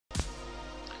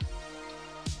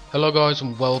Hello guys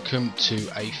and welcome to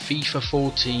a FIFA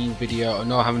 14 video. I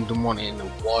know I haven't done one in a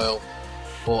while,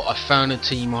 but I found a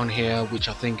team on here which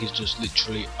I think is just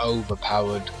literally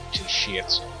overpowered to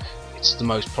shit. It's the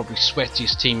most probably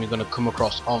sweatiest team you're going to come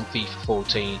across on FIFA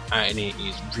 14, and it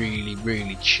is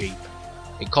really cheap.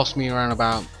 It cost me around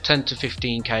about 10 to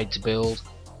 15k to build,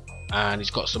 and it's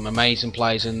got some amazing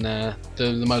players in there.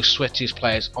 They're the most sweatiest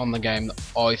players on the game that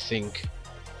I think.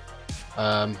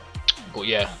 But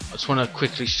yeah, I just want to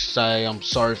quickly say I'm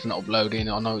sorry for not uploading.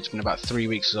 I know it's been about 3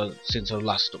 weeks since I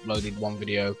last uploaded one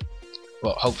video,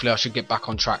 but hopefully I should get back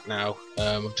on track now.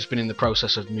 I've just been in the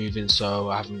process of moving, so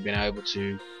I haven't been able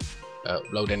to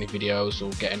upload any videos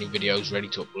or get any videos ready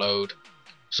to upload,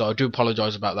 so I do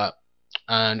apologise about that.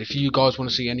 And if you guys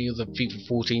want to see any other FIFA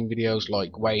 14 videos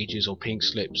like wages or pink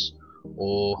slips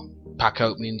or pack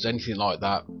openings, anything like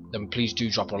that, then please do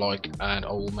drop a like and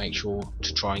I will make sure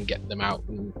to try and get them out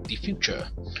in the future.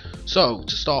 So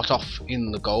to start off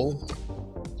in the goal,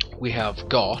 we have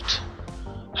got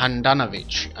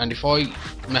Handanovic, and if I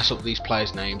mess up these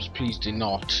players' names, please do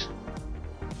not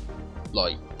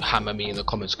like hammer me in the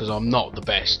comments because I'm not the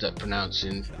best at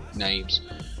pronouncing names.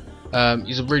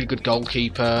 He's a really good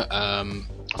goalkeeper. I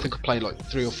think I played like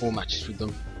 3 or 4 matches with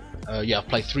them. Yeah, I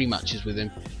played 3 matches with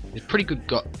him. He's pretty good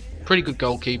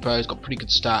goalkeeper. He's got pretty good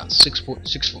stats.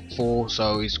 6'4",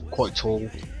 so he's quite tall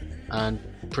and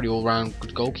pretty all-round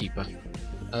good goalkeeper.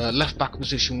 Left back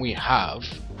position we have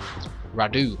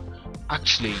Radu.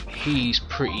 Actually, he's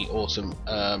pretty awesome.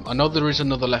 I know there is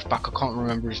another left back. I can't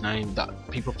remember his name.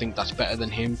 That people think that's better than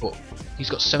him, but he's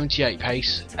got 78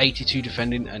 pace, 82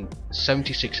 defending, and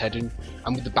 76 heading.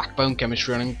 And with the backbone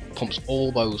chemistry on him, pumps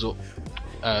all those up.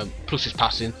 Plus his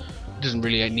passing. Doesn't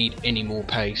really need any more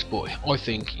pace, but I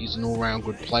think he's an all-round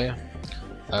good player.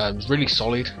 He's really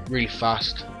solid, really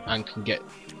fast, and can get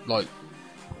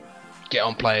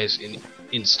on players in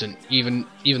instant. Even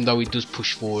though he does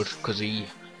push forward because he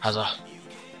has a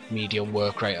medium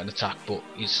work rate and attack, but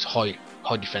he's high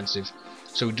defensive,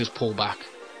 so he does pull back.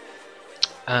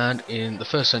 And in the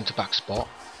first centre back spot,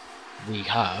 we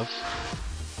have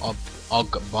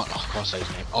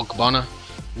Ogbonna.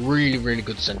 Really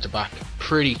good centre back,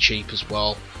 pretty cheap as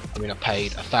well. I mean, I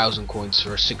paid 1,000 coins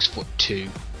for a 6'2"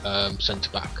 centre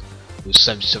back with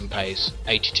 77 pace,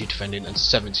 82 defending, and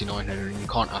 79 heading, and you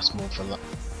can't ask more for that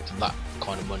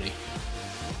kind of money.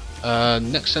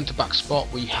 Next centre back spot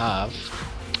we have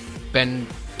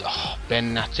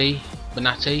Benatti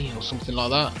or something like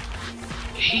that.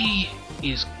 He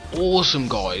is awesome,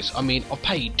 guys. I mean, I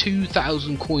paid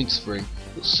 2,000 coins for him.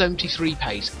 73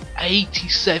 pace,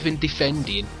 87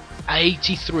 defending,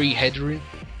 83 headering,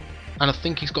 and I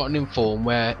think he's got an inform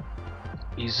where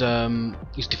his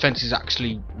defense is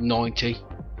actually 90.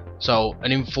 So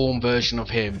an inform version of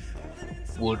him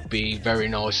would be very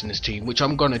nice in this team, which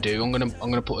I'm gonna do. I'm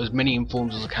gonna put as many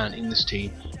informs as I can in this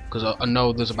team, because I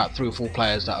know there's about 3 or 4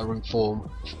 players that are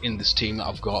inform in this team that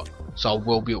I've got, so I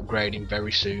will be upgrading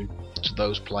very soon to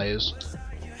those players.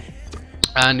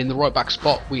 And in the right back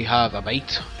spot we have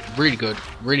Abate, really good,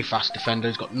 really fast defender.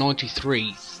 He's got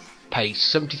 93 pace,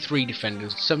 73 defending,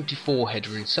 74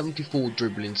 headering, 74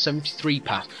 dribbling, 73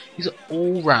 pass. He's an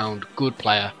all-round good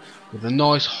player with a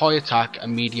nice high attack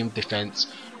and medium defence.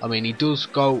 I mean, he does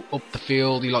go up the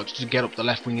field, he likes to get up the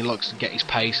left wing, he likes to get his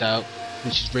pace out,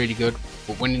 which is really good.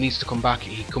 But when he needs to come back,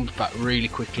 he comes back really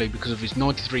quickly because of his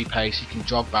 93 pace. He can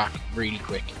jog back really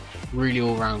quick. Really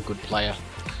all-round good player.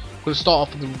 I'm going to start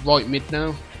off with the right mid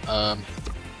now.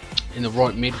 In the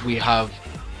right mid we have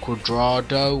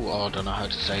Quadrado. I don't know how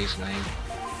to say his name.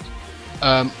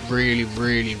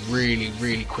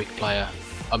 Really quick player.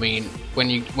 I mean, when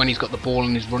he's got the ball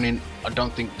and he's running, I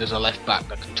don't think there's a left back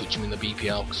that can touch him in the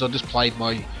BPL. Because I just played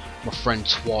my friend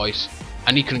twice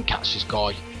and he couldn't catch this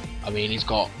guy. I mean, he's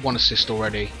got 1 assist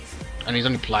already and he's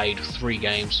only played 3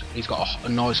 games. He's got a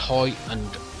nice height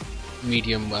and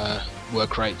medium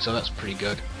work rate, so that's pretty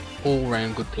good. All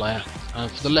round good player.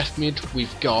 And for the left mid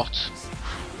we've got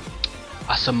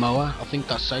Asamoah, I think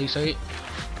that's how you say it.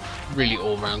 Really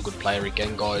all round good player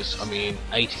again, guys. I mean,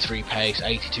 83 pace,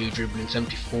 82 dribbling,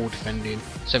 74 defending,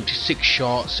 76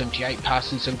 shots, 78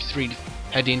 passing, 73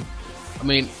 heading. I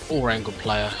mean, all round good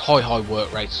player. High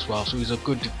work rates as well, so he's a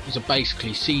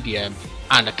basically CDM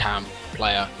and a cam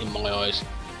player in my eyes.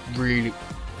 Really,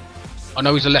 I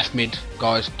know he's a left mid,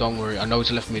 guys, don't worry, I know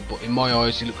he's a left mid, but in my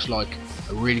eyes he looks like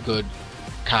a really good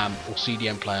cam or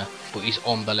CDM player, but he's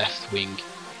on the left wing.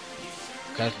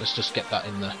 Okay, let's just get that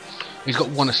in there. He's got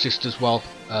 1 assist as well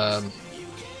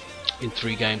in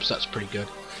 3 games, so that's pretty good.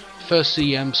 First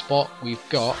CM spot we've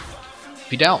got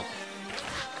Vidal.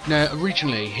 Now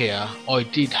originally here I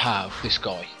did have this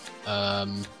guy,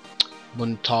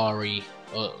 Muntari,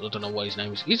 I don't know what his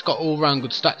name is. He's got all round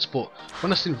good stats, but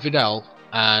when I seen Vidal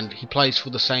and he plays for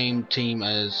the same team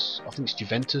as, I think it's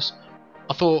Juventus,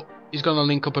 I thought he's going to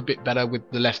link up a bit better with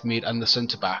the left mid and the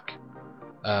centre back,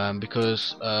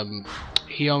 because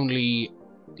he only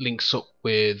links up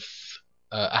with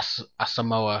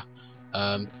Asamoah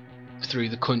through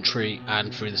the country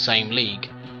and through the same league,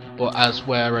 but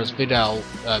whereas Vidal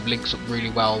links up really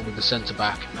well with the centre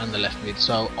back and the left mid.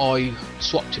 So I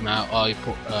swapped him out. I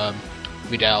put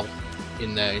Vidal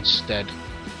in there instead.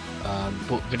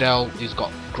 But Vidal has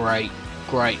got great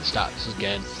stats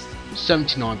again.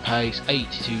 79 pace,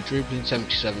 82 dribbling,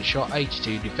 77 shot,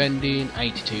 82 defending,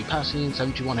 82 passing,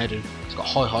 71 heading. He's got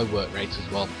high work rates as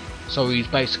well. So he's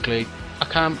basically a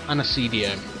cam and a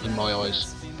CDM in my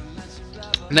eyes.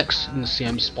 Next in the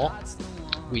CM spot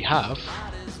we have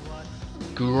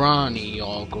Gurani,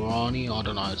 I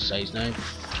don't know how to say his name.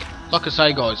 Like I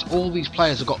say guys, all these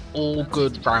players have got all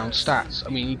good round stats. I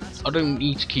mean, I don't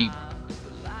need to keep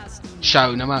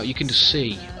shouting them out, you can just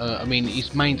see. I mean,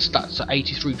 his main stats are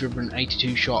 83 dribbling,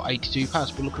 82 shot, 82 pass,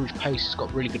 but look at his pace. He's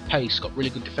got really good pace, got really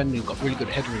good defending, got really good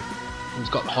heading, and he's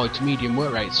got high to medium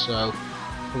work rates, so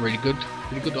really good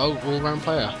all-round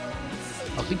player.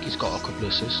 I think he's got a couple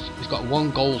of assists. He's got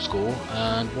 1 goal score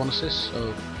and 1 assist,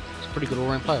 so he's a pretty good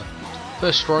all-round player.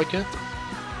 First striker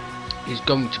is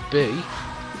going to be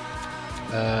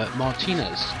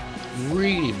Martinez.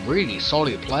 Really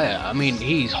solid player. I mean,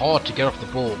 he's hard to get off the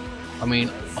ball. I mean,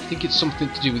 I think it's something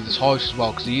to do with his height as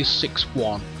well, because he is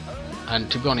 6'1",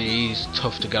 and to be honest, he's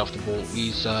tough to get off the ball.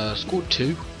 He's scored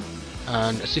 2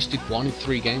 and assisted 1 in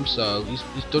 3 games, so he's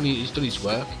done his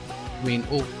work. I mean,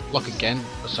 like again,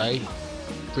 I say,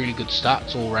 really good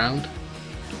stats all round.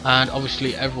 And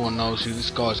obviously, everyone knows who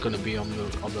this guy's going to be on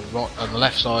the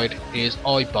left side is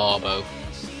Ibarbo.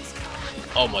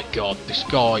 Oh my god, this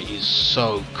guy is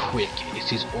so quick,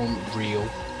 it is unreal.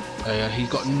 He's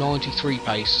got 93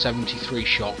 pace, 73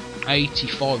 shot,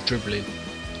 85 dribbling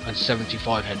and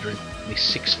 75 heading, and he's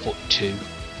 6'2".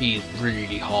 He is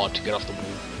really hard to get off the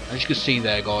ball. As you can see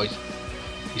there guys,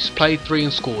 he's played 3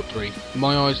 and scored 3. In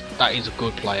my eyes, that is a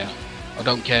good player. I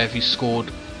don't care if he's scored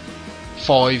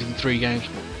 5 in 3 games,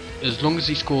 but as long as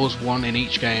he scores 1 in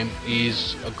each game, he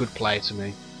is a good player to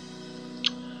me.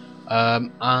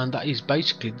 And that is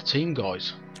basically the team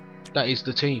guys. That is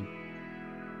the team.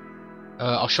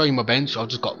 I'll show you my bench. I've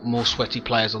just got more sweaty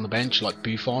players on the bench like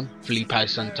Buffon, Felipe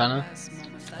Santana,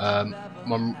 I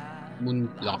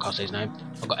can't say his name.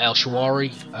 I've got El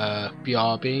Shawari,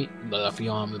 BRB,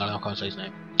 I can't say his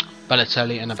name,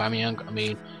 Balotelli and Aubameyang. I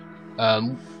mean,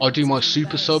 I do my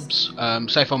super subs.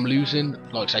 Say if I'm losing,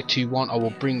 like say 2-1, I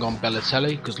will bring on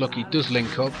Balotelli, because look, he does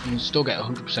link up and you still get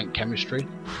 100% chemistry.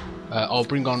 I'll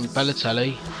bring on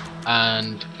Balotelli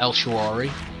and El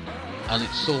Shawari, and it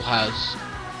still has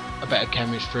a better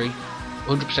chemistry,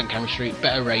 100% chemistry,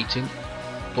 better rating,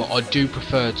 but I do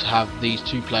prefer to have these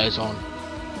 2 players on.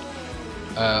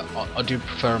 I do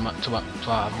prefer to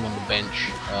have them on the bench,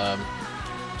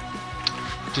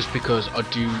 just because I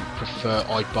do prefer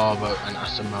Ibarbo and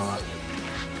Asamoah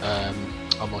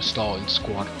on my starting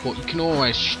squad, but you can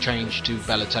always change to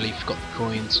Balotelli if you've got the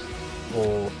coins,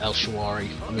 or El Shawari.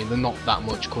 I mean, they're not that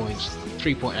much coins,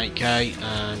 3.8k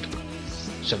and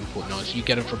 7.9, so you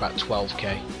get them for about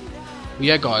 12k. But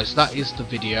yeah guys, that is the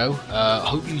video. I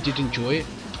hope you did enjoy it.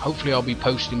 Hopefully I'll be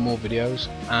posting more videos,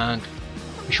 and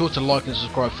be sure to like and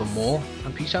subscribe for more,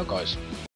 and peace out guys.